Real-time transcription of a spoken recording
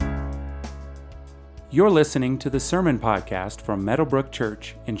You're listening to the Sermon Podcast from Meadowbrook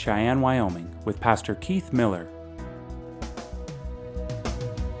Church in Cheyenne, Wyoming, with Pastor Keith Miller.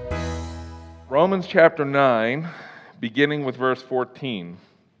 Romans chapter 9, beginning with verse 14.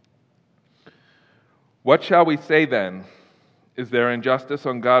 What shall we say then? Is there injustice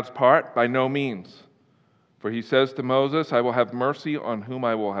on God's part? By no means. For he says to Moses, I will have mercy on whom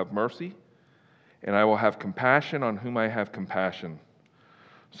I will have mercy, and I will have compassion on whom I have compassion.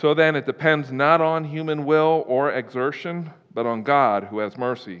 So then it depends not on human will or exertion, but on God who has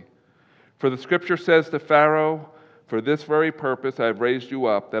mercy. For the scripture says to Pharaoh, for this very purpose I have raised you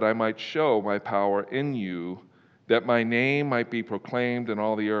up, that I might show my power in you, that my name might be proclaimed in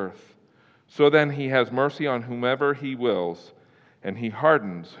all the earth. So then he has mercy on whomever he wills, and he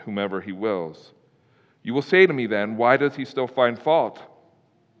hardens whomever he wills. You will say to me then, why does he still find fault?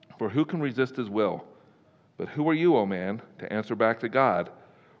 For who can resist his will? But who are you, O man, to answer back to God?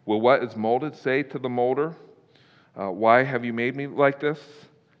 Will what is molded say to the molder, why have you made me like this?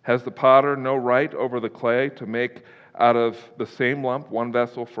 Has the potter no right over the clay to make out of the same lump one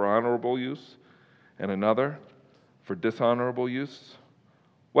vessel for honorable use and another for dishonorable use?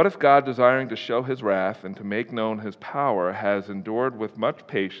 What if God, desiring to show his wrath and to make known his power, has endured with much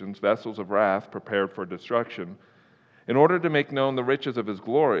patience vessels of wrath prepared for destruction, in order to make known the riches of his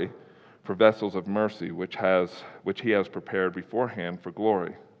glory for vessels of mercy, which he has prepared beforehand for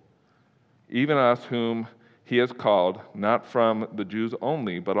glory? Even us whom he has called, not from the Jews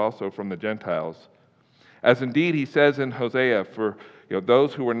only, but also from the Gentiles. As indeed he says in Hosea, for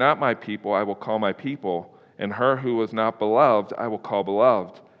those who were not my people I will call my people, and her who was not beloved I will call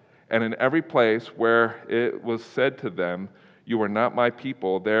beloved. And in every place where it was said to them, you are not my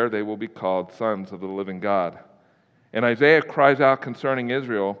people, there they will be called sons of the living God. And Isaiah cries out concerning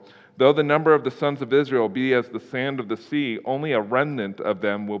Israel, though the number of the sons of Israel be as the sand of the sea, only a remnant of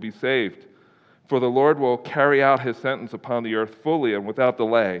them will be saved. For the Lord will carry out his sentence upon the earth fully and without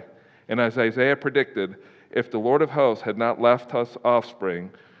delay. And as Isaiah predicted, if the Lord of hosts had not left us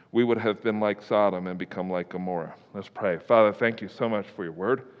offspring, we would have been like Sodom and become like Gomorrah. Let's pray. Father, thank you so much for your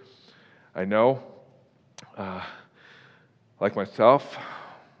word. I know, like myself,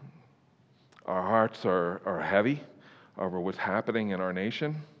 our hearts are heavy over what's happening in our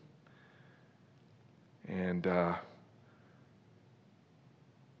nation. And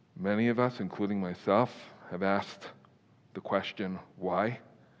many of us, including myself, have asked the question, why?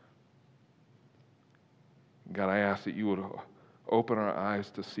 God, I ask that you would open our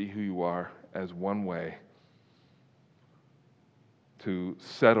eyes to see who you are as one way to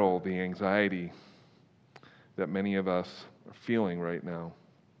settle the anxiety that many of us are feeling right now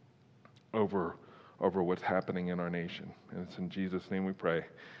over what's happening in our nation. And it's in Jesus' name we pray.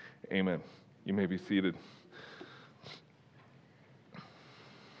 Amen. You may be seated.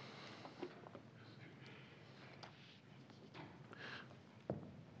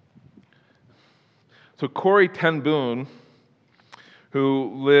 So Corrie ten Boom,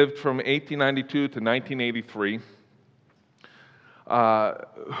 who lived from 1892 to 1983,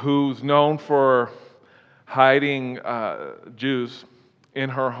 who's known for hiding Jews in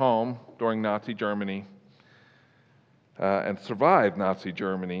her home during Nazi Germany and survived Nazi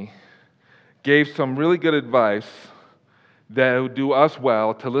Germany, gave some really good advice that would do us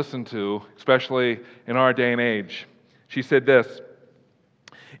well to listen to, especially in our day and age. She said this,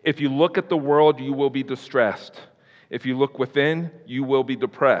 if you look at the world, you will be distressed. If you look within, you will be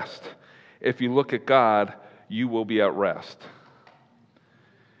depressed. If you look at God, you will be at rest.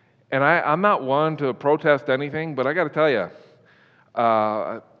 And I'm not one to protest anything, but I got to tell you,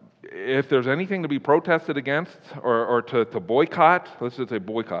 if there's anything to be protested against or to boycott, let's just say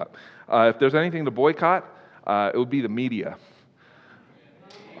boycott. If there's anything to boycott, it would be the media.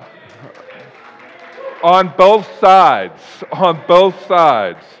 On both sides.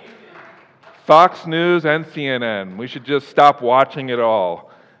 Fox News and CNN. We should just stop watching it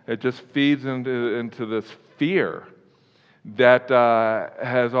all. It just feeds into this fear that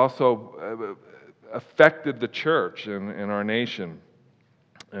has also affected the church in our nation.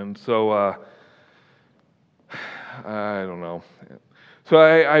 And so, I don't know. So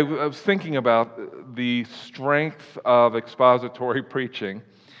I was thinking about the strength of expository preaching.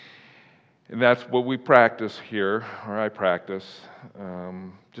 And that's what we practice here, or I practice,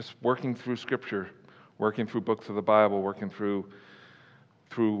 just working through Scripture, working through books of the Bible, working through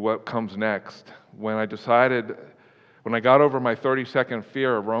what comes next. When I got over my 30-second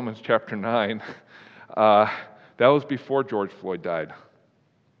fear of Romans chapter 9, that was before George Floyd died.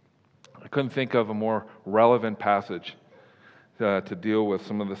 I couldn't think of a more relevant passage to deal with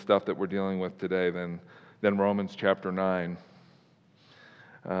some of the stuff that we're dealing with today than Romans chapter 9.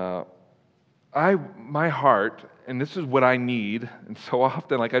 my heart, and this is what I need, and so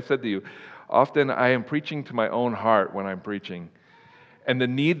often, like I said to you, often I am preaching to my own heart when I'm preaching. And the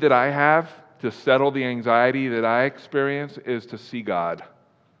need that I have to settle the anxiety that I experience is to see God.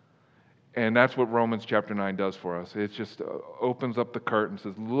 And that's what Romans chapter 9 does for us. It just opens up the curtain and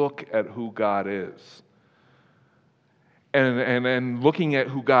says, look at who God is. And looking at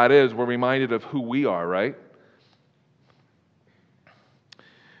who God is, we're reminded of who we are, right?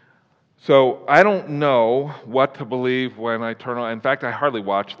 So I don't know what to believe when I turn on. In fact, I hardly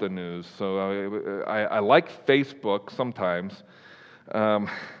watch the news. So I like Facebook sometimes.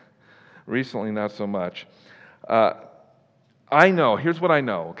 Recently, not so much. Here's what I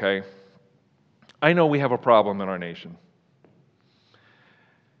know, okay? I know we have a problem in our nation.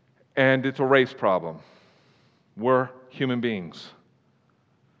 And it's a race problem. We're human beings.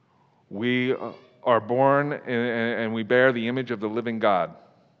 We are born and we bear the image of the living God.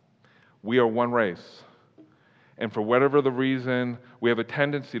 We are one race. And for whatever the reason, we have a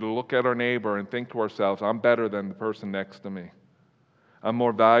tendency to look at our neighbor and think to ourselves, I'm better than the person next to me. I'm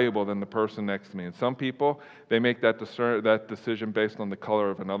more valuable than the person next to me. And some people, they make that decision based on the color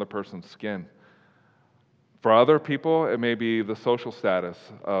of another person's skin. For other people, it may be the social status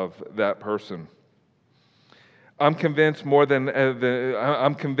of that person. I'm convinced that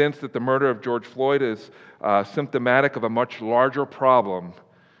the murder of George Floyd is symptomatic of a much larger problem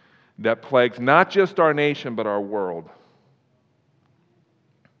that plagues not just our nation, but our world.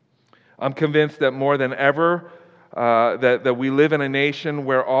 I'm convinced that more than ever, that we live in a nation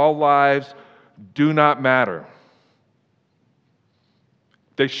where all lives do not matter.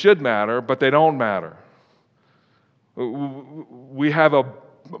 They should matter, but they don't matter. We have a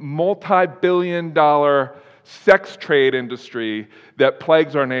multi-billion-dollar sex trade industry that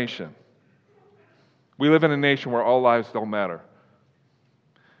plagues our nation. We live in a nation where all lives don't matter.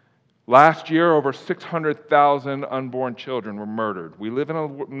 Last year, over 600,000 unborn children were murdered. We live in a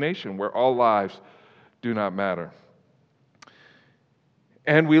nation where all lives do not matter.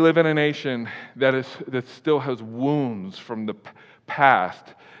 And we live in a nation that still has wounds from the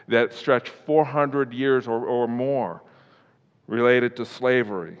past that stretch 400 years or more related to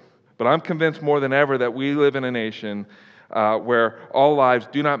slavery. But I'm convinced more than ever that we live in a nation where all lives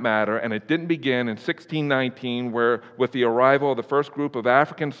do not matter, and it didn't begin in 1619 where with the arrival of the first group of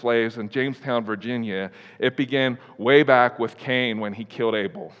African slaves in Jamestown, Virginia. It began way back with Cain when he killed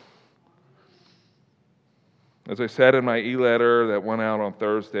Abel. As I said in my e-letter that went out on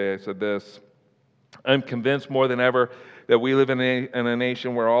Thursday, I said this: I'm convinced more than ever that we live in a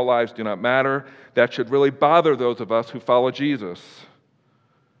nation where all lives do not matter. That should really bother those of us who follow Jesus.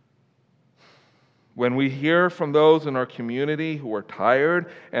 When we hear from those in our community who are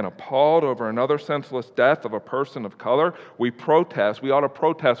tired and appalled over another senseless death of a person of color, we protest. We ought to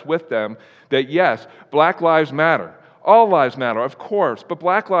protest with them that yes, black lives matter. All lives matter, of course, but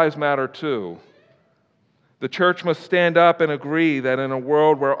black lives matter too. The church must stand up and agree that in a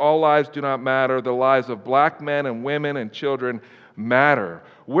world where all lives do not matter, the lives of black men and women and children matter.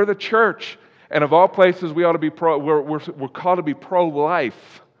 We're the church, and of all places, we ought to be we're called to be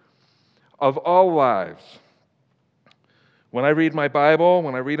pro-life of all lives. When I read in my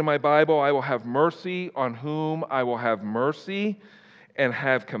Bible, I will have mercy on whom I will have mercy, and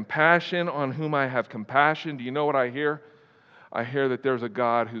have compassion on whom I have compassion. Do you know what I hear? I hear that there's a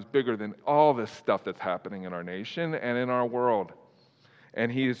God who's bigger than all this stuff that's happening in our nation and in our world.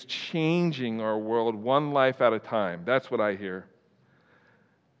 And He is changing our world one life at a time. That's what I hear.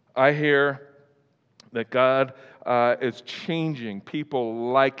 I hear that God is changing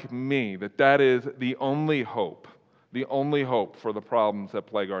people like me, that is the only hope for the problems that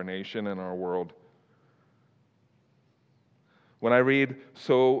plague our nation and our world. When I read,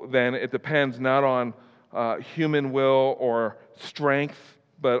 so then it depends not on human will or strength,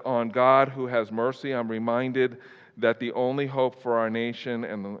 but on God who has mercy, I'm reminded that the only hope for our nation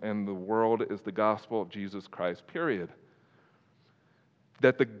and the world is the gospel of Jesus Christ, period.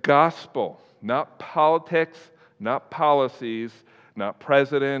 That the gospel, not politics, not policies, not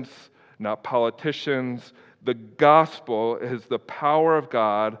presidents, not politicians, the gospel is the power of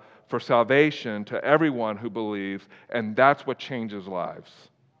God for salvation to everyone who believes, and that's what changes lives.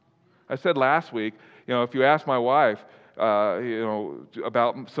 I said last week, if you ask my wife,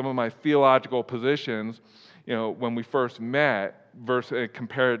 about some of my theological positions, when we first met,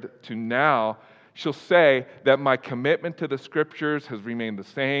 compared to now, she'll say that my commitment to the Scriptures has remained the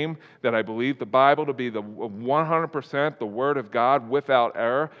same, that I believe the Bible to be the 100% the Word of God without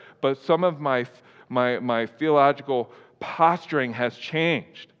error, but some of my theological posturing has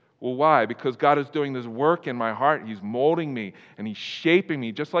changed. Well, why? Because God is doing this work in my heart. He's molding me and He's shaping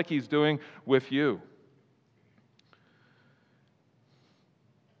me just like He's doing with you.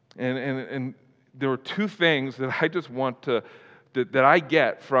 And there are two things that I just want to, that I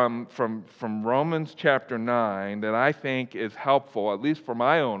get from Romans chapter 9 that I think is helpful, at least for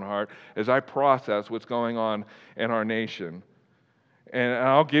my own heart, as I process what's going on in our nation. And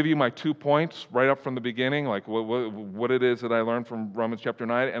I'll give you my 2 points right up from the beginning, like what it is that I learned from Romans chapter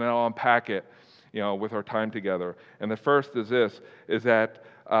 9, and I'll unpack it, with our time together. And the first is this, is that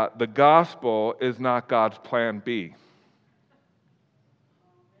the gospel is not God's plan B.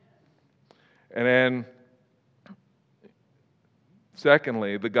 And then,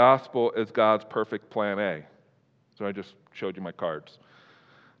 secondly, the gospel is God's perfect plan A. So I just showed you my cards.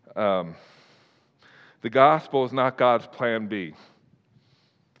 The gospel is not God's plan B.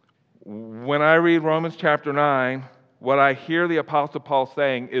 When I read Romans chapter 9, what I hear the Apostle Paul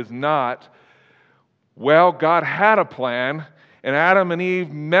saying is not, well, God had a plan, and Adam and Eve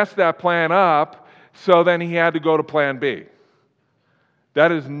messed that plan up, so then He had to go to plan B.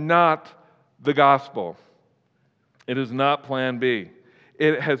 That is not the gospel. It is not plan B.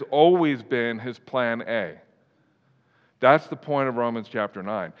 It has always been His plan A. That's the point of Romans chapter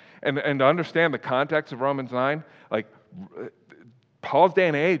 9. And to understand the context of Romans 9, like Paul's day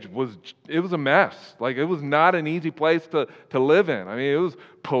and age was a mess. Like, it was not an easy place to live in. I mean, it was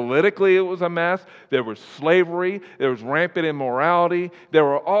politically, it was a mess. There was slavery. There was rampant immorality. There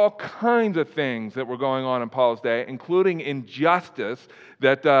were all kinds of things that were going on in Paul's day, including injustice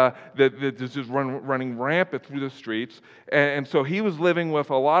that is just running rampant through the streets. And so he was living with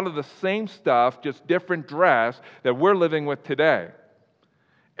a lot of the same stuff, just different dress, that we're living with today.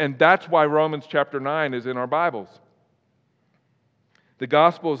 And that's why Romans chapter 9 is in our Bibles. The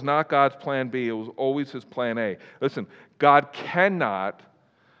gospel is not God's plan B. It was always His plan A. Listen, God cannot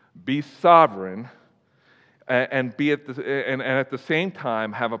be sovereign and be at the same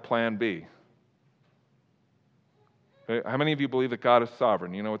time have a plan B. Okay? How many of you believe that God is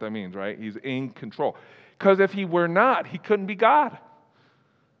sovereign? You know what that means, right? He's in control. Because if He were not, He couldn't be God.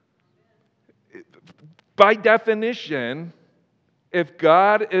 By definition, if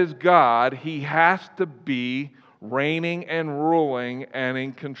God is God, He has to be reigning and ruling and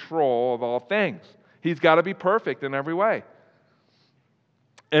in control of all things. He's got to be perfect in every way.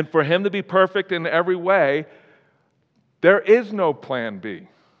 And for Him to be perfect in every way, there is no plan B.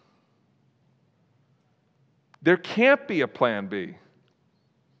 There can't be a plan B.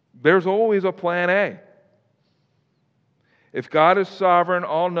 There's always a plan A. If God is sovereign,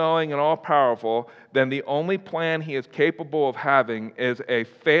 all-knowing, and all-powerful, then the only plan He is capable of having is a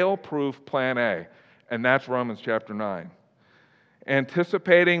fail-proof plan A. And that's Romans chapter 9.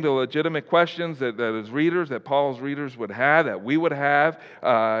 Anticipating the legitimate questions that his readers, that Paul's readers would have, that we would have,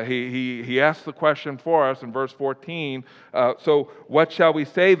 he asks the question for us in verse 14. So what shall we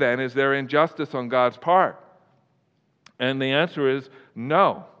say then? Is there injustice on God's part? And the answer is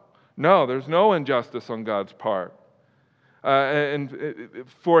no. No, there's no injustice on God's part.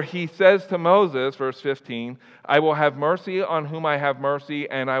 For He says to Moses, verse 15, I will have mercy on whom I have mercy,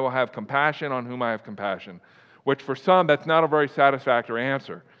 and I will have compassion on whom I have compassion. Which for some, that's not a very satisfactory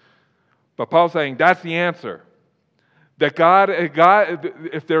answer. But Paul's saying that's the answer. That God,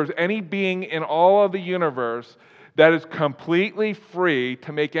 if there's any being in all of the universe that is completely free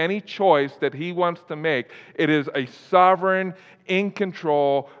to make any choice that He wants to make, it is a sovereign, in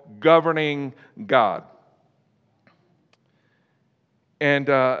control, governing God. And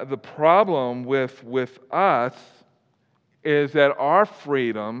the problem with us is that our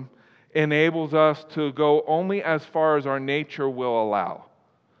freedom enables us to go only as far as our nature will allow.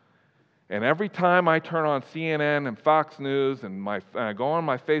 And every time I turn on CNN and Fox News and I go on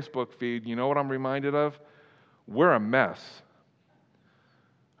my Facebook feed, you know what I'm reminded of? We're a mess.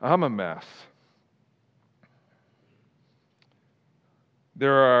 I'm a mess.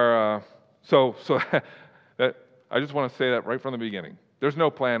 There are, I just want to say that right from the beginning. There's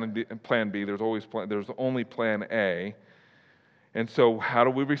no plan B. There's only plan A. And so how do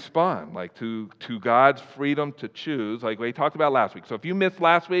we respond? Like to God's freedom to choose, like we talked about last week. So if you missed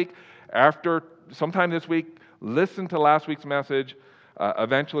last week, sometime this week, listen to last week's message.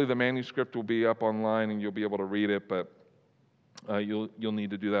 Eventually the manuscript will be up online and you'll be able to read it, but you'll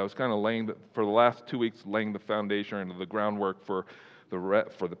need to do that. I was kind of for the last 2 weeks, laying the foundation and the groundwork for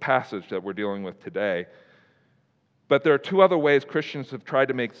the passage that we're dealing with today. But there are two other ways Christians have tried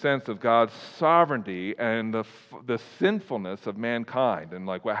to make sense of God's sovereignty and the sinfulness of mankind and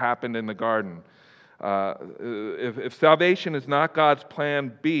like what happened in the garden. If salvation is not God's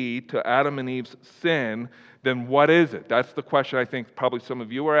plan B to Adam and Eve's sin, then what is it? That's the question I think probably some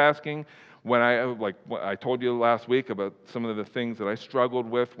of you are asking. When I told you last week about some of the things that I struggled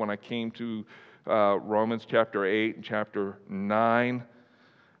with when I came to Romans chapter 8 and chapter 9.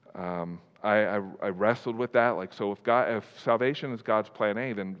 I wrestled with that. If salvation is God's plan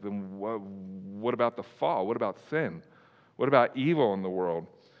A, then what about the fall? What about sin? What about evil in the world?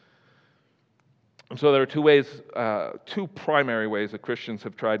 And so there are two primary ways that Christians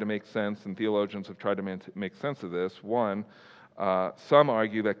have tried to make sense, and theologians have tried to make sense of this. One, some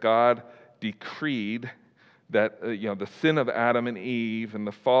argue that God decreed that the sin of Adam and Eve and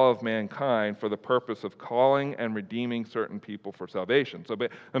the fall of mankind for the purpose of calling and redeeming certain people for salvation. So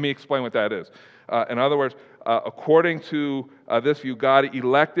let me explain what that is. In other words, according to this view, God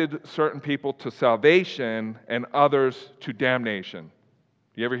elected certain people to salvation and others to damnation.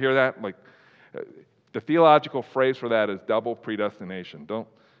 You ever hear that? The theological phrase for that is double predestination.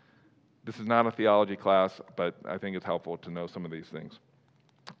 This is not a theology class, but I think it's helpful to know some of these things.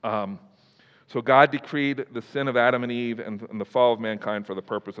 So God decreed the sin of Adam and Eve and the fall of mankind for the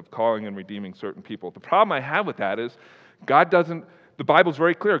purpose of calling and redeeming certain people. The problem I have with that is the Bible's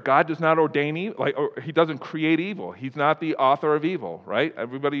very clear. God does not ordain evil, or He doesn't create evil. He's not the author of evil, right?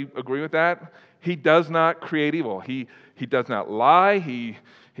 Everybody agree with that? He does not create evil. He does not lie. He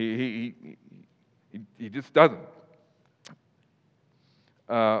just doesn't.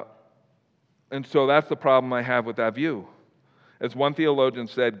 And so that's the problem I have with that view. As one theologian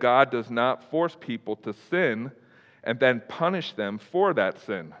said, God does not force people to sin and then punish them for that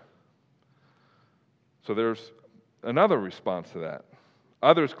sin. So there's another response to that.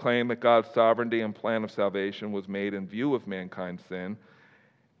 Others claim that God's sovereignty and plan of salvation was made in view of mankind's sin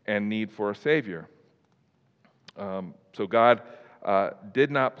and need for a Savior. So God did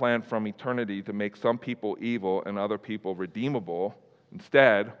not plan from eternity to make some people evil and other people redeemable.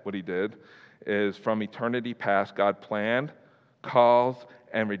 Instead, what He did is from eternity past, God planned, calls,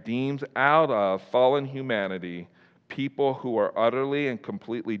 and redeems out of fallen humanity people who are utterly and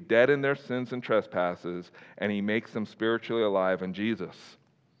completely dead in their sins and trespasses, and He makes them spiritually alive in Jesus.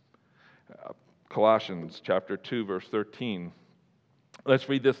 Colossians chapter 2, verse 13. Let's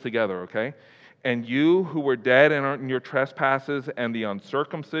read this together, okay? And you who were dead in your trespasses and the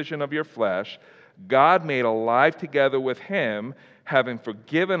uncircumcision of your flesh, God made alive together with Him, having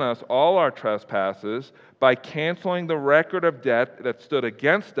forgiven us all our trespasses by canceling the record of debt that stood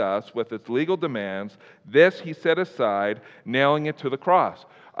against us with its legal demands. This He set aside, nailing it to the cross.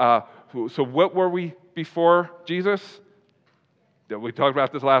 So what were we before Jesus? We talked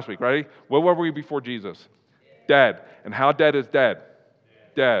about this last week, right? What were we before Jesus? Dead. And how dead is dead?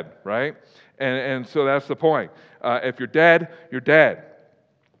 Dead, right? And so that's the point. If you're dead, you're dead.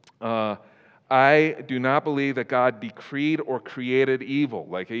 I do not believe that God decreed or created evil.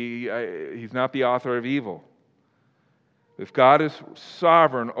 He's not the author of evil. If God is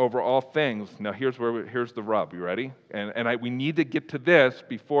sovereign over all things, now here's the rub. You ready? And we need to get to this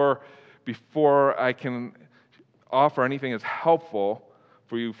before I can offer anything that's helpful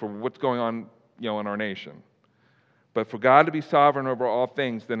for you for what's going on, in our nation. But for God to be sovereign over all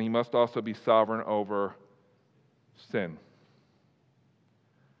things, then He must also be sovereign over sin.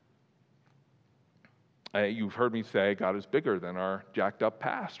 You've heard me say God is bigger than our jacked up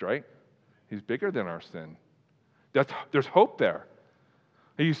past, right? He's bigger than our sin. There's hope there.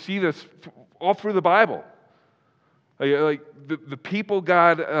 And you see this all through the Bible. The people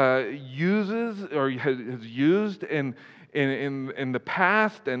God uses or has used in the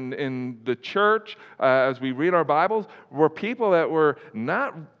past and in the church as we read our Bibles were people that were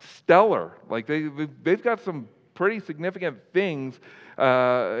not stellar. They've got some pretty significant things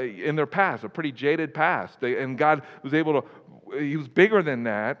in their past, a pretty jaded past. And God was He was bigger than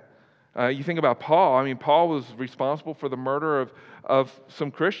that. You think about Paul. Paul was responsible for the murder of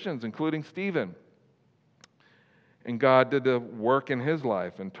some Christians, including Stephen. And God did the work in his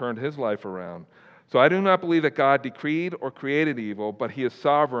life and turned his life around. So I do not believe that God decreed or created evil, but He is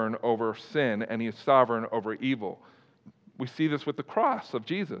sovereign over sin and He is sovereign over evil. We see this with the cross of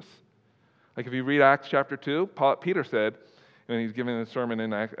Jesus. If you read Acts chapter 2, Peter said, when he's giving a sermon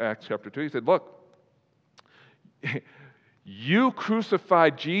in Acts chapter 2, he said, look, you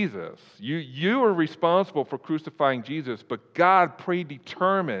crucified Jesus. You are responsible for crucifying Jesus, but God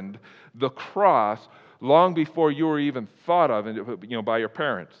predetermined the cross long before you were even thought of, by your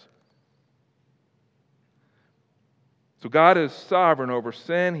parents. So God is sovereign over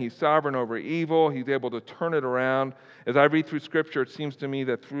sin. He's sovereign over evil. He's able to turn it around. As I read through Scripture, it seems to me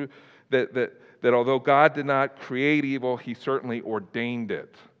that although God did not create evil, He certainly ordained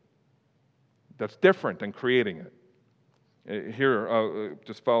it. That's different than creating it. Here,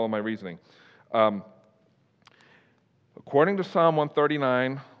 just follow my reasoning. According to Psalm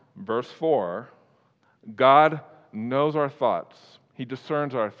 139, verse 4, God knows our thoughts. He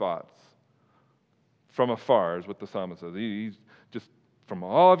discerns our thoughts from afar, is what the psalmist says. He's just from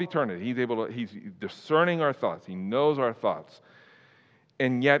all of eternity. He's discerning our thoughts. He knows our thoughts.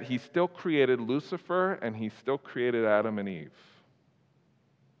 And yet he still created Lucifer and he still created Adam and Eve.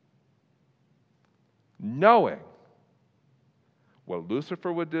 Knowing what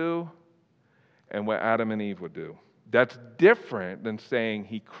Lucifer would do and what Adam and Eve would do. That's different than saying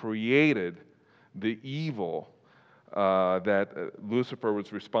he created the evil that Lucifer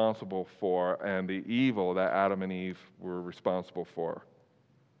was responsible for and the evil that Adam and Eve were responsible for.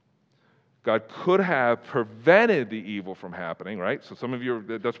 God could have prevented the evil from happening, right? So some of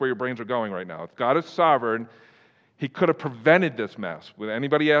you, that's where your brains are going right now. If God is sovereign, he could have prevented this mess. Would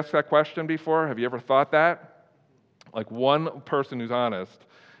anybody ask that question before? Have you ever thought that? Like one person who's honest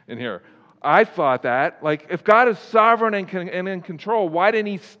in here. I thought that. Like, if God is sovereign and in control, why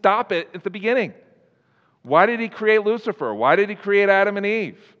didn't he stop it at the beginning? Why did he create Lucifer? Why did he create Adam and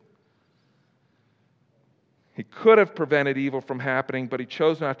Eve? He could have prevented evil from happening, but he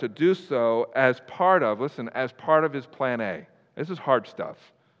chose not to do so as part of his plan A. This is hard stuff.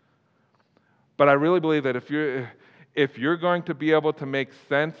 But I really believe that if you're going to be able to make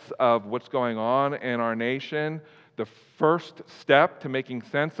sense of what's going on in our nation, the first step to making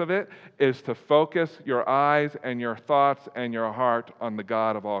sense of it is to focus your eyes and your thoughts and your heart on the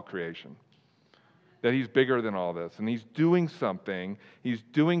God of all creation. That he's bigger than all this, and he's doing something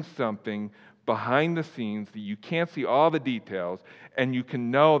behind the scenes that you can't see all the details, and you can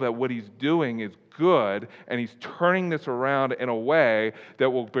know that what he's doing is good, and he's turning this around in a way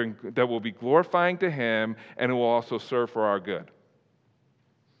that will be glorifying to him, and it will also serve for our good.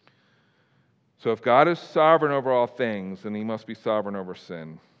 So if God is sovereign over all things, then he must be sovereign over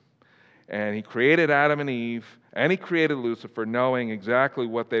sin. And he created Adam and Eve, and he created Lucifer, knowing exactly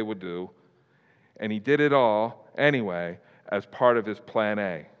what they would do, and he did it all anyway as part of his plan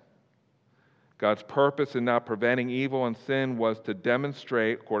A. God's purpose in not preventing evil and sin was to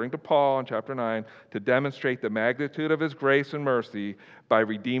demonstrate, according to Paul in chapter 9, to demonstrate the magnitude of his grace and mercy by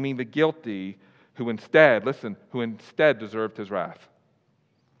redeeming the guilty who instead deserved his wrath.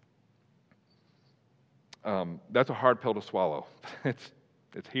 That's a hard pill to swallow.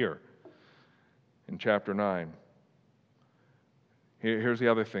 It's here in chapter 9. Here's the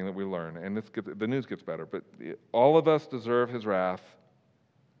other thing that we learn, and the news gets better, but all of us deserve his wrath.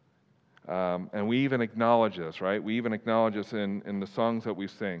 And we even acknowledge this, right? We even acknowledge this in the songs that we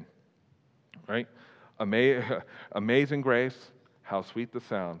sing, right? Amazing grace, how sweet the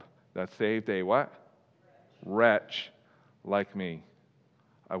sound that saved a what? Wretch like me.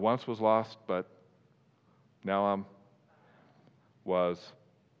 I once was lost, but now was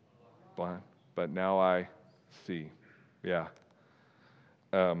blind, but now I see. Yeah.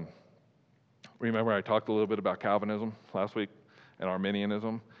 Remember I talked a little bit about Calvinism last week and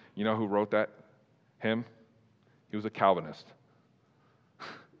Arminianism. You know who wrote that hymn? He was a Calvinist.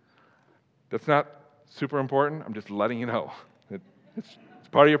 That's not super important. I'm just letting you know. It's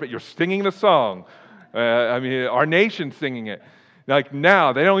part of you're singing the song. Our nation's singing it. Like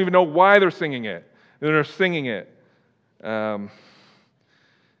now, they don't even know why they're singing it. They're singing it.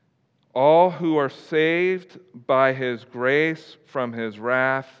 All who are saved by his grace from his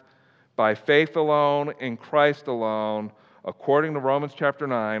wrath, by faith alone, in Christ alone, according to Romans chapter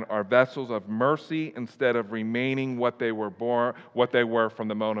 9, are vessels of mercy instead of remaining what they were from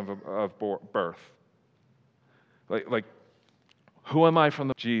the moment of birth. Like, who am I from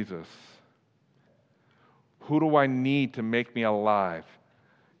the Jesus? Who do I need to make me alive?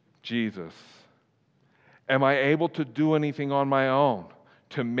 Jesus. Am I able to do anything on my own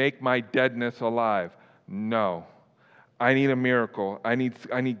to make my deadness alive? No. I need a miracle. I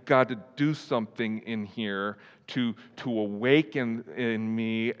need God to do something in here to awaken in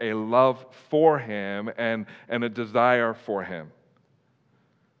me a love for him and a desire for him.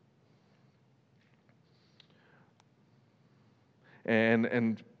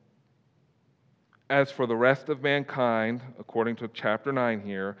 And as for the rest of mankind, according to chapter 9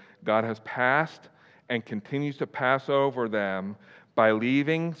 here, God has passed and continues to pass over them by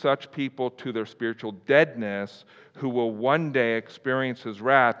leaving such people to their spiritual deadness who will one day experience his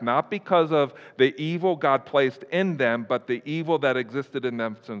wrath, not because of the evil God placed in them, but the evil that existed in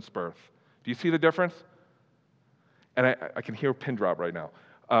them since birth. Do you see the difference? And I can hear a pin drop right now.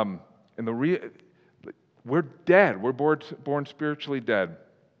 We're dead. We're born spiritually dead.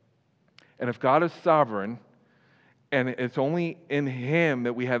 And if God is sovereign, and it's only in him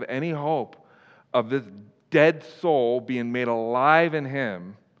that we have any hope of this dead soul being made alive in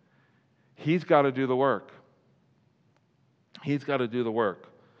him, he's got to do the work. He's got to do the work.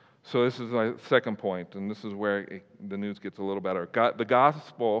 So this is my second point, and this is where the news gets a little better. The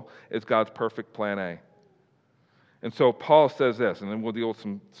gospel is God's perfect plan A. And so Paul says this, and then we'll deal with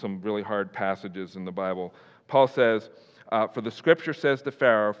some really hard passages in the Bible. Paul says, for the scripture says to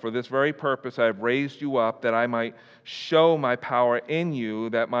Pharaoh, for this very purpose I have raised you up, that I might show my power in you,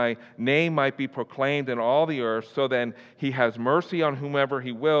 that my name might be proclaimed in all the earth. So then he has mercy on whomever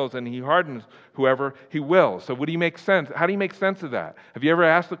he wills, and he hardens whoever he wills. So how do you make sense of that? Have you ever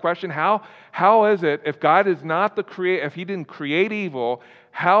asked the question, how is it, if God is not the creator, if he didn't create evil,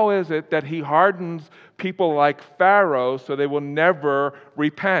 how is it that he hardens people like Pharaoh so they will never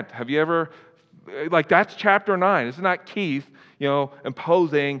repent? Have you ever, that's chapter 9. It's not Keith,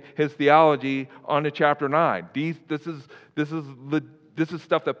 imposing his theology onto chapter 9. This is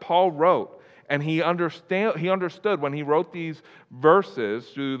stuff that Paul wrote. And he understood when he wrote these verses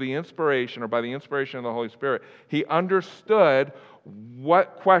through the inspiration or by the inspiration of the Holy Spirit, he understood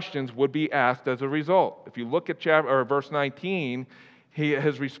what questions would be asked as a result. If you look at verse 19,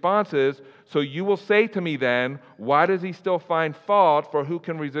 his response is, so you will say to me then, why does he still find fault, for who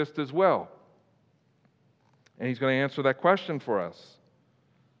can resist his will? And he's going to answer that question for us.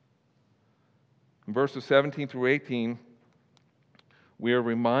 In verses 17 through 18, we are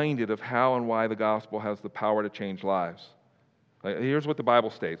reminded of how and why the gospel has the power to change lives. Here's what the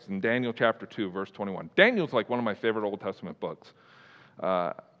Bible states in Daniel chapter 2, verse 21. Daniel's like one of my favorite Old Testament books.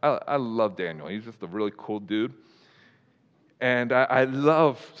 I love Daniel. He's just a really cool dude. And I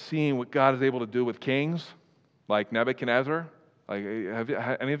love seeing what God is able to do with kings, like Nebuchadnezzar. How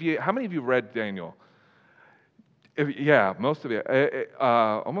many of you read Daniel? Most of you.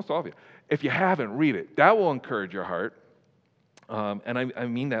 Almost all of you. If you haven't, read it. That will encourage your heart. And I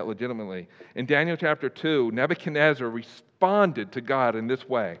mean that legitimately. In Daniel chapter 2, Nebuchadnezzar responded to God in this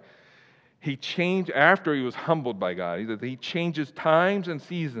way. He changed, after he was humbled by God, he changes times and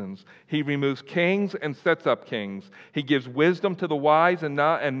seasons. He removes kings and sets up kings. He gives wisdom to the wise and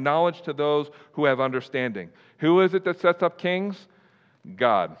knowledge to those who have understanding. Who is it that sets up kings?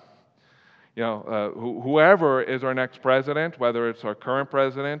 God. Whoever is our next president, whether it's our current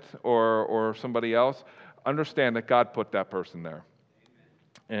president or somebody else, understand that God put that person there.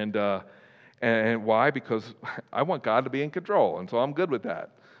 And why? Because I want God to be in control, and so I'm good with that.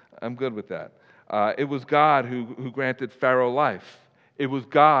 It was God who granted Pharaoh life. It was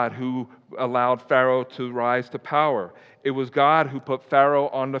God who allowed Pharaoh to rise to power. It was God who put Pharaoh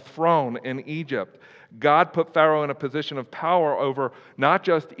on the throne in Egypt. God put Pharaoh in a position of power over not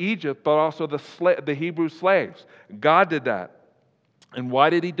just Egypt, but also the Hebrew slaves. God did that. And why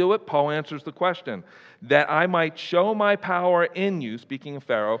did he do it? Paul answers the question. That I might show my power in you, speaking of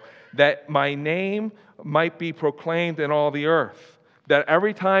Pharaoh, that my name might be proclaimed in all the earth. That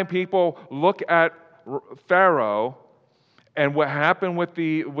every time people look at Pharaoh and what happened with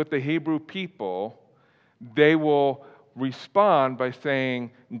the Hebrew people, they will respond by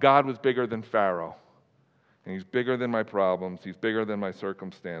saying, God was bigger than Pharaoh. And he's bigger than my problems. He's bigger than my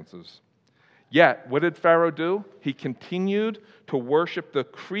circumstances. Yet, what did Pharaoh do? He continued to worship the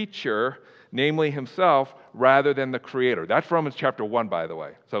creature, namely himself, rather than the creator. That's Romans chapter 1, by the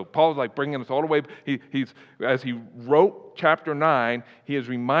way. So Paul's bringing us all the way. As he wrote chapter 9, he is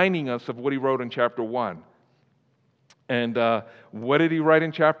reminding us of what he wrote in chapter 1. And what did he write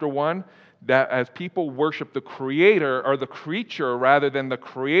in chapter 1? That as people worship the creator or the creature rather than the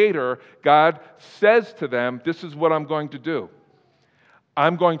creator, God says to them, this is what I'm going to do.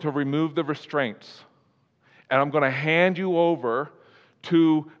 I'm going to remove the restraints, and I'm going to hand you over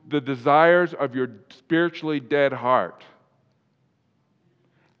to the desires of your spiritually dead heart.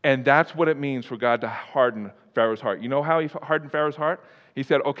 And that's what it means for God to harden Pharaoh's heart. You know how he hardened Pharaoh's heart? He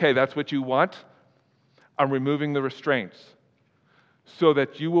said, okay, that's what you want. I'm removing the restraints so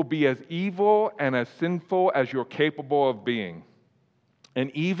that you will be as evil and as sinful as you're capable of being.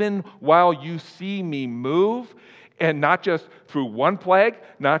 And even while you see me move, and not just through one plague,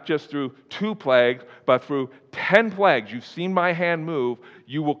 not just through 2 plagues, but through 10 plagues, you've seen my hand move,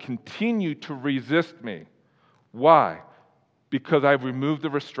 you will continue to resist me. Why? Because I've removed the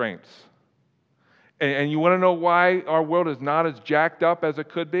restraints. And you want to know why our world is not as jacked up as it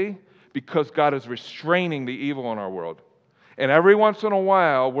could be? Because God is restraining the evil in our world. And every once in a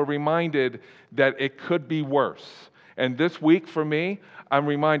while, we're reminded that it could be worse. And this week for me, I'm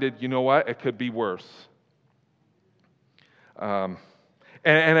reminded, you know what? It could be worse. And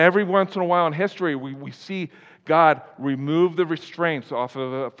every once in a while in history, we see God remove the restraints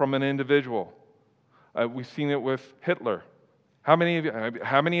from an individual. We've seen it with Hitler. How many of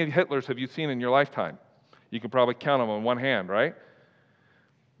Hitlers have you seen in your lifetime? You can probably count them on one hand, right?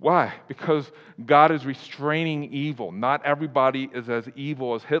 Why? Because God is restraining evil. Not everybody is as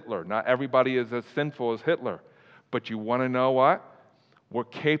evil as Hitler. Not everybody is as sinful as Hitler. But you want to know what? We're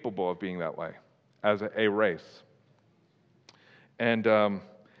capable of being that way as a race. And I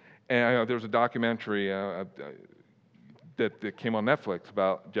know there was a documentary that came on Netflix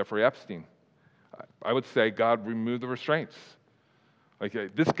about Jeffrey Epstein. I would say God removed the restraints. Like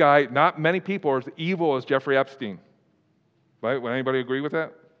this guy, not many people are as evil as Jeffrey Epstein. Right? Would anybody agree with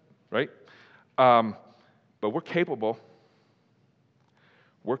that? Right? But we're capable.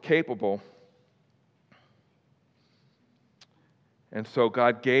 We're capable. And so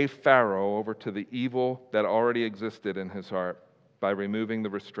God gave Pharaoh over to the evil that already existed in his heart by removing the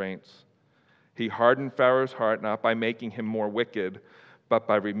restraints. He hardened Pharaoh's heart not by making him more wicked, but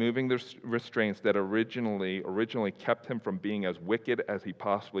by removing the restraints that originally kept him from being as wicked as he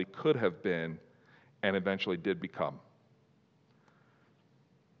possibly could have been and eventually did become.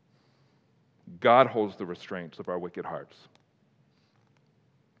 God holds the restraints of our wicked hearts.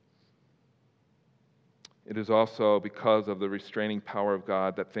 It is also because of the restraining power of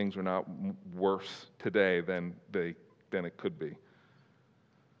God that things are not worse today than it could be.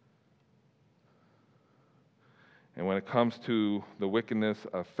 And when it comes to the wickedness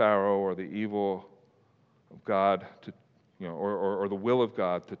of Pharaoh or the evil of God, or the will of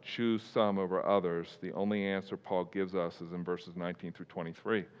God to choose some over others, the only answer Paul gives us is in verses 19 through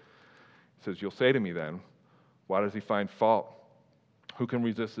 23. He says, "You'll say to me then, why does he find fault? Who can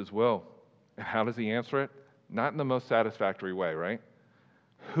resist his will?" And how does he answer it? Not in the most satisfactory way, right?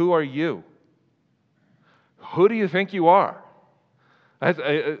 Who are you? Who do you think you are?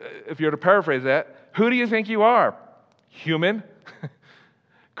 If you're to paraphrase that, who do you think you are? Human?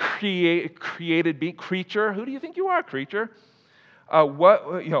 Created being? Creature? Who do you think you are, creature?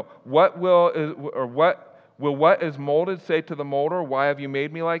 What is molded say to the molder, why have you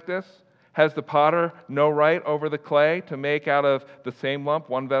made me like this? Has the potter no right over the clay to make out of the same lump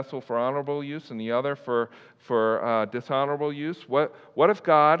one vessel for honorable use and the other for dishonorable use? What if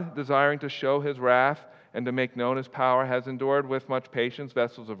God, desiring to show his wrath and to make known his power, has endured with much patience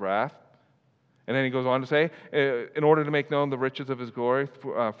vessels of wrath? And then he goes on to say, in order to make known the riches of his glory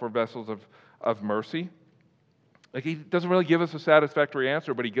for vessels of mercy. Like he doesn't really give us a satisfactory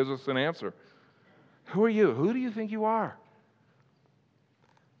answer, but he gives us an answer. Who are you? Who do you think you are?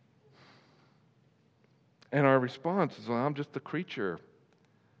 And our response is, well, I'm just a creature,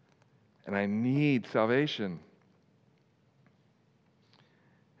 and I need salvation.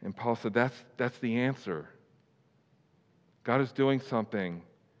 And Paul said, that's the answer. God is doing something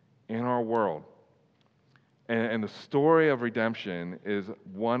in our world. And the story of redemption is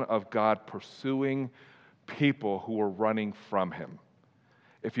one of God pursuing people who are running from him.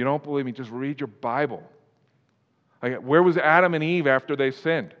 If you don't believe me, just read your Bible. Like, where was Adam and Eve after they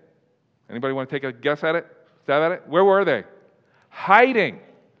sinned? Anybody want to take a guess at it? Stab at it? Where were they? Hiding.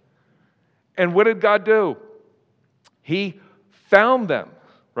 And what did God do? He found them,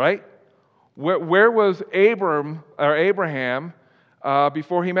 right? Where was Abraham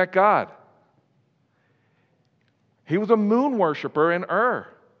before he met God? He was a moon worshiper in Ur.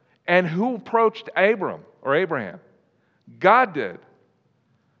 And who approached Abraham? God did.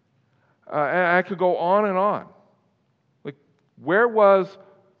 And I could go on and on. Like, where was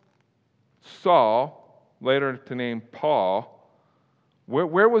Saul, later to name Paul,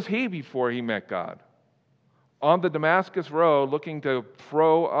 where was he before he met God? On the Damascus Road, looking to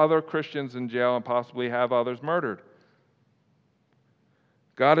throw other Christians in jail and possibly have others murdered.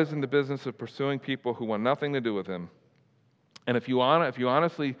 God is in the business of pursuing people who want nothing to do with him. And if you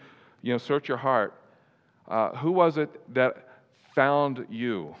honestly, search your heart, who was it that found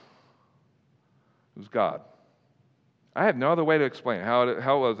you? It was God. I have no other way to explain it.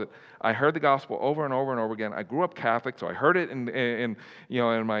 How was it? I heard the gospel over and over and over again. I grew up Catholic, so I heard it in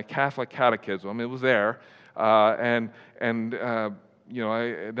my Catholic catechism. It was there, then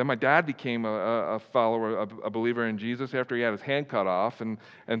my dad became a follower, a believer in Jesus after he had his hand cut off, and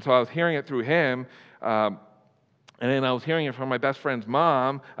so I was hearing it through him. And then I was hearing it from my best friend's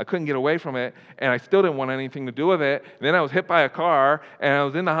mom. I couldn't get away from it, and I still didn't want anything to do with it. And then I was hit by a car, and I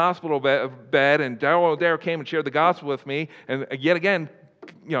was in the hospital bed, and Darryl O'Dare came and shared the gospel with me. And yet again,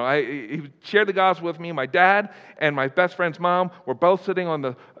 he shared the gospel with me. My dad and my best friend's mom were both sitting on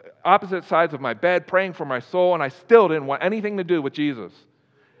the opposite sides of my bed praying for my soul, and I still didn't want anything to do with Jesus.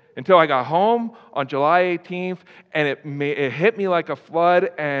 Until I got home on July 18th, and it hit me like a flood,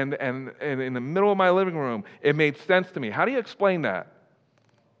 and in the middle of my living room, it made sense to me. How do you explain that?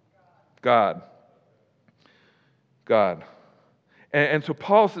 God. And so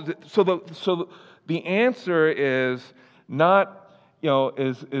Paul says, the answer is not,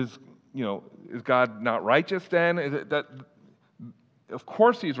 is God not righteous then? Of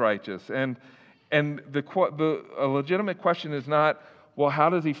course he's righteous. And a legitimate question is not, well, how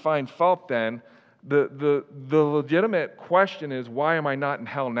does he find fault then? The legitimate question is, why am I not in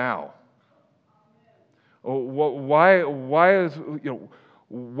hell now? Why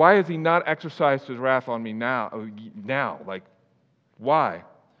has he not exercised his wrath on me now? Like, why?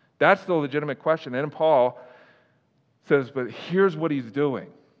 That's the legitimate question. And Paul says, but here's what he's doing.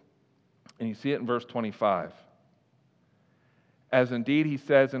 And you see it in verse 25. As indeed he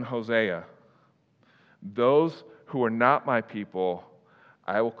says in Hosea, those who are not my people,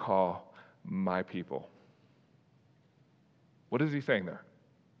 I will call my people. What is he saying there?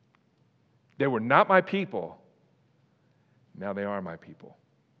 They were not my people. Now they are my people.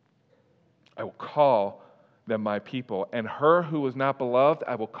 I will call them my people. And her who was not beloved,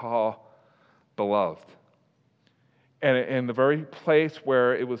 I will call beloved. And in the very place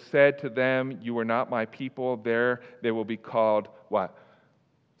where it was said to them, you are not my people, there they will be called what?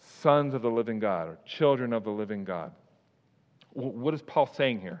 Sons of the living God, or children of the living God. What is Paul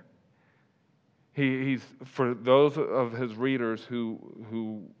saying here? He's for those of his readers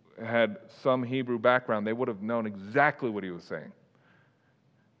who had some Hebrew background, they would have known exactly what he was saying.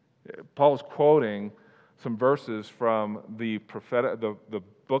 Paul is quoting some verses from the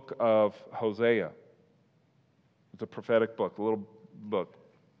book of Hosea. It's a prophetic book, a little book.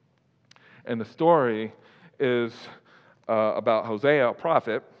 And the story is about Hosea, a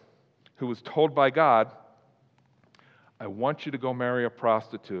prophet, who was told by God, I want you to go marry a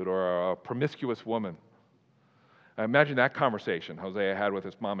prostitute or a promiscuous woman. I imagine that conversation Hosea had with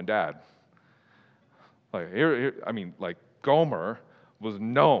his mom and dad. Like Gomer was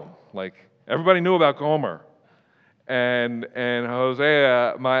known. Like, everybody knew about Gomer. And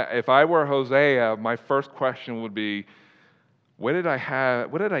Hosea, if I were Hosea, my first question would be, what did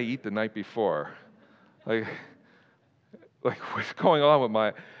I eat the night before? Like what's going on with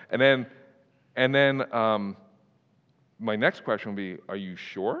my, and then my next question would be, are you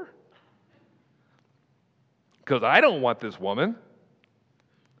sure? Because I don't want this woman.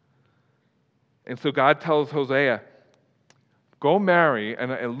 And so God tells Hosea, go marry,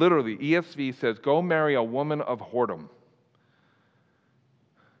 and literally ESV says, go marry a woman of whoredom.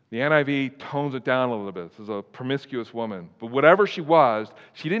 The NIV tones it down a little bit. This is a promiscuous woman. But whatever she was,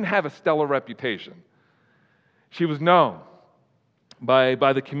 she didn't have a stellar reputation. She was known by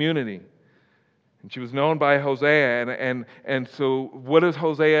the community. And she was known by Hosea. And so what does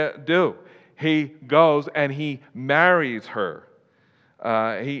Hosea do? He goes and he marries her.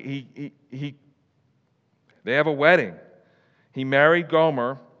 They have a wedding. He married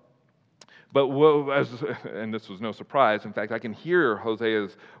Gomer, and this was no surprise. In fact, I can hear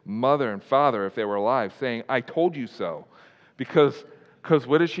Hosea's mother and father, if they were alive, saying, I told you so. Because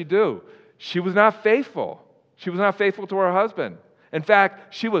what did she do? She was not faithful. She was not faithful to her husband. In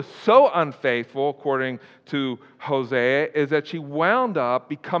fact, she was so unfaithful, according to Hosea, is that she wound up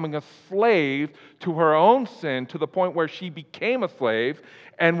becoming a slave to her own sin to the point where she became a slave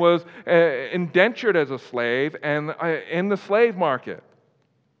and was indentured as a slave and in the slave market.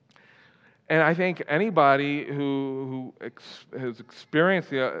 And I think anybody who has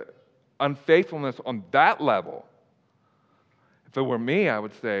experienced the unfaithfulness on that level, if it were me, I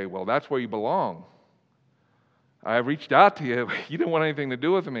would say, well, that's where you belong. I reached out to you. You didn't want anything to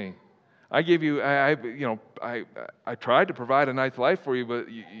do with me. I gave you, I tried to provide a nice life for you, but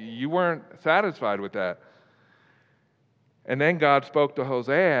you weren't satisfied with that. And then God spoke to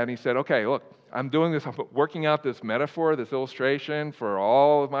Hosea, and he said, okay, look, I'm doing this, I'm working out this metaphor, this illustration for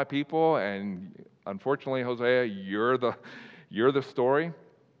all of my people, and unfortunately, Hosea, you're the story.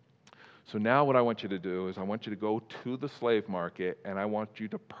 So now what I want you to do is I want you to go to the slave market, and I want you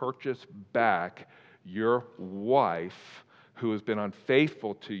to purchase back your wife who has been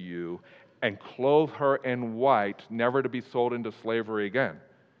unfaithful to you and clothe her in white, never to be sold into slavery again.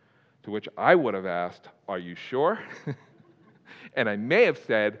 To which I would have asked, are you sure? And I may have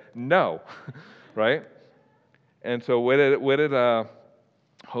said no, right? And so what did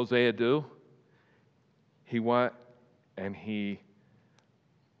Hosea do? He went and he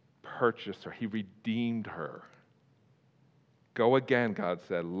purchased her. He redeemed her. Go again, God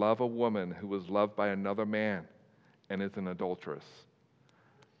said, love a woman who was loved by another man and is an adulteress.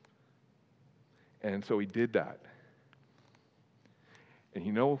 And so he did that. And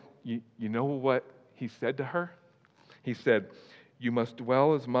you know what he said to her? He said, you must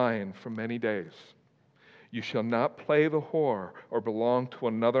dwell as mine for many days. You shall not play the whore or belong to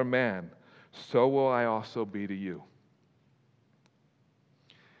another man. So will I also be to you.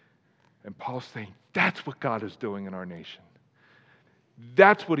 And Paul's saying, that's what God is doing in our nation.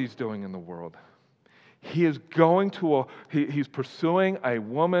 That's what he's doing in the world. He is he's pursuing a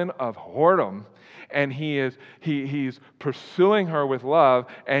woman of whoredom, and he's pursuing her with love,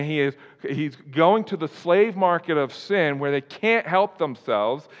 and he's going to the slave market of sin where they can't help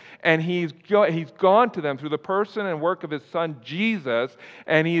themselves, and he's gone to them through the person and work of his son Jesus,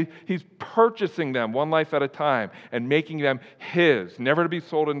 and he's purchasing them one life at a time and making them his, never to be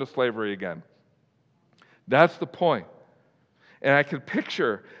sold into slavery again. That's the point. And I could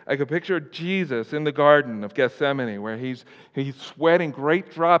picture Jesus in the Garden of Gethsemane where he's sweating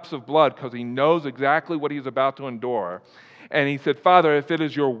great drops of blood because he knows exactly what he's about to endure. And he said, Father, if it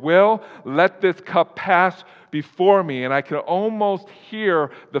is your will, let this cup pass before me. And I could almost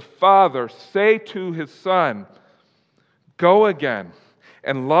hear the Father say to his Son, go again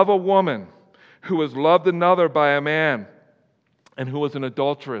and love a woman who has loved another by a man and who was an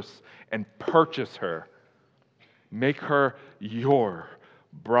adulteress, and purchase her. Make her your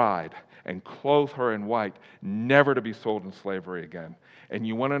bride and clothe her in white, never to be sold in slavery again. And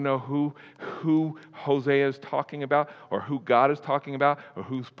you want to know who Hosea is talking about, or who God is talking about, or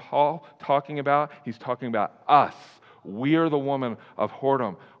who's Paul talking about? He's talking about us. We are the woman of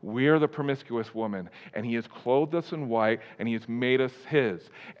whoredom. We are the promiscuous woman. And he has clothed us in white, and he has made us his.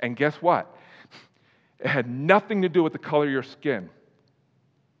 And guess what? It had nothing to do with the color of your skin,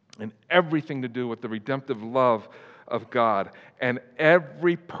 and everything to do with the redemptive love of God. And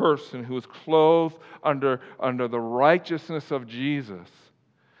every person who is clothed under the righteousness of Jesus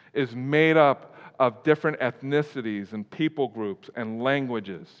is made up of different ethnicities and people groups and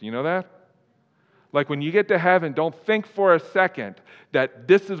languages. You know that? Like when you get to heaven, don't think for a second that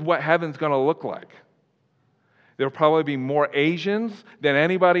this is what heaven's going to look like. There'll probably be more Asians than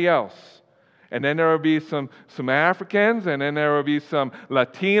anybody else. And then there will be some Africans, and then there will be some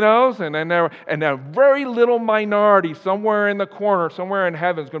Latinos, and then a very little minority somewhere in the corner, somewhere in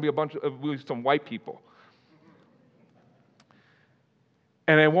heaven, is going to be some white people.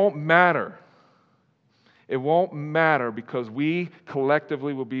 And it won't matter. It won't matter because we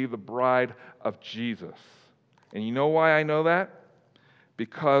collectively will be the bride of Jesus. And you know why I know that?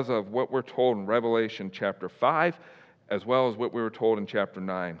 Because of what we're told in Revelation chapter 5, as well as what we were told in chapter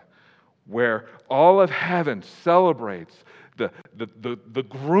 9. Where all of heaven celebrates the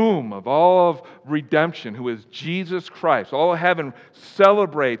groom of all of redemption, who is Jesus Christ. All of heaven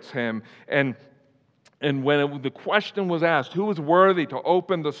celebrates him. And when the question was asked, who is worthy to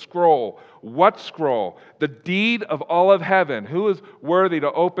open the scroll? What scroll? The deed of all of heaven. Who is worthy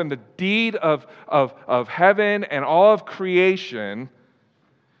to open the deed of heaven and all of creation?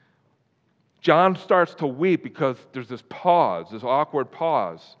 John starts to weep because there's this pause, this awkward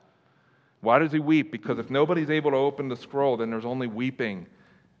pause. Why does he weep? Because if nobody's able to open the scroll, then there's only weeping.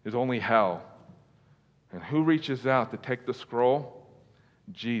 There's only hell. And who reaches out to take the scroll?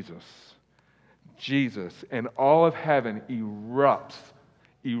 Jesus. Jesus. And all of heaven erupts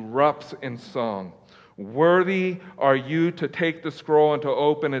in song. Worthy are you to take the scroll and to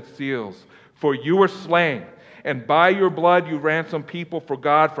open its seals, for you were slain. And by your blood you ransomed people for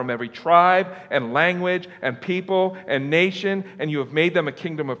God from every tribe and language and people and nation, and you have made them a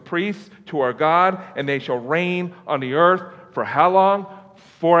kingdom of priests to our God, and they shall reign on the earth for how long?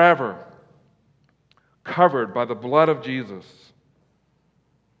 Forever. Covered by the blood of Jesus.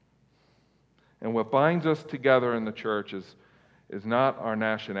 And what binds us together in the church is not our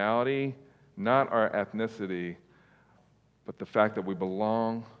nationality, not our ethnicity, but the fact that we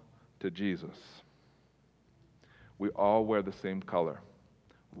belong to Jesus. We all wear the same color,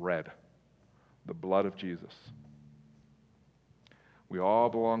 red, the blood of Jesus. We all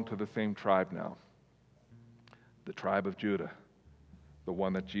belong to the same tribe now, the tribe of Judah, the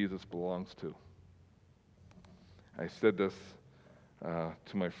one that Jesus belongs to. I said this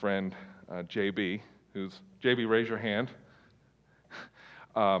to my friend JB, JB, raise your hand.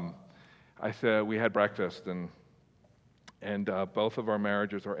 I said we had breakfast, and both of our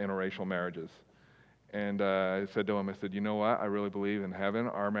marriages are interracial marriages. And I said to him, I said, you know what? I really believe in heaven.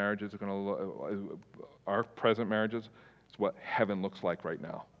 Our marriages are going to, our present marriages, it's what heaven looks like right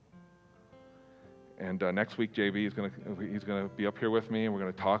now. And next week, JB is he's going to be up here with me, and we're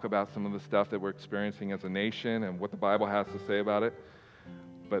going to talk about some of the stuff that we're experiencing as a nation and what the Bible has to say about it.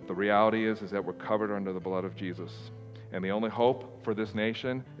 But the reality is that we're covered under the blood of Jesus. And the only hope for this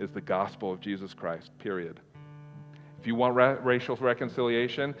nation is the gospel of Jesus Christ, period. If you want racial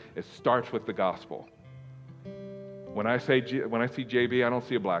reconciliation, it starts with the gospel. When I see JB, I don't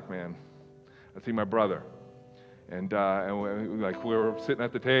see a black man. I see my brother. And like we were sitting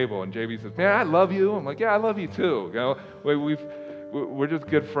at the table, and JB says, "Man, I love you." I'm like, "Yeah, I love you too." You know, we're just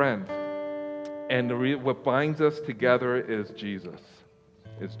good friends. And what binds us together is Jesus.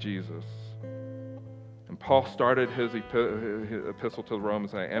 It's Jesus. And Paul started his epistle to the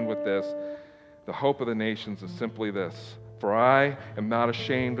Romans, and I end with this. The hope of the nations is simply this: for I am not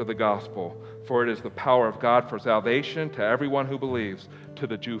ashamed of the gospel, for it is the power of God for salvation to everyone who believes, to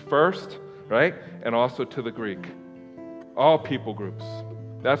the Jew first, right? And also to the Greek. All people groups.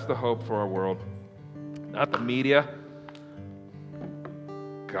 That's the hope for our world. Not the media.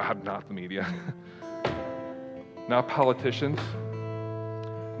 God, not the media. Not politicians.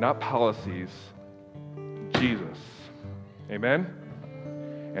 Not policies. Jesus. Amen?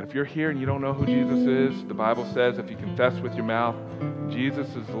 And if you're here and you don't know who Jesus is, the Bible says if you confess with your mouth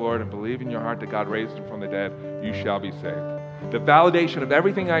Jesus is the Lord and believe in your heart that God raised him from the dead, you shall be saved. The validation of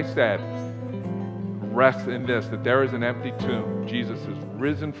everything I said rests in this, that there is an empty tomb. Jesus is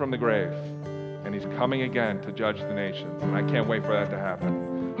risen from the grave, and he's coming again to judge the nations. And I can't wait for that to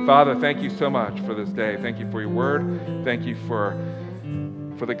happen. Father, thank you so much for this day. Thank you for your word. Thank you for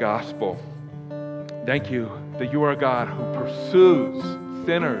the gospel. Thank you that you are a God who pursues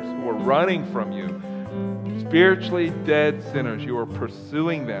sinners who are running from you. Spiritually dead sinners, you are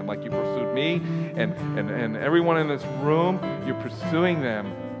pursuing them like you pursued me and everyone in this room. You're pursuing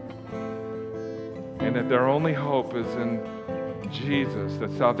them. And that their only hope is in Jesus,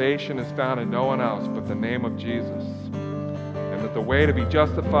 that salvation is found in no one else but the name of Jesus. And that the way to be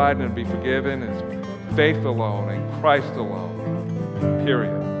justified and be forgiven is faith alone and Christ alone.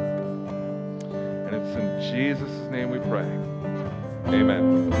 Period. And it's in Jesus' name we pray.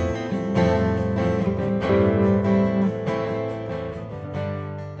 Amen.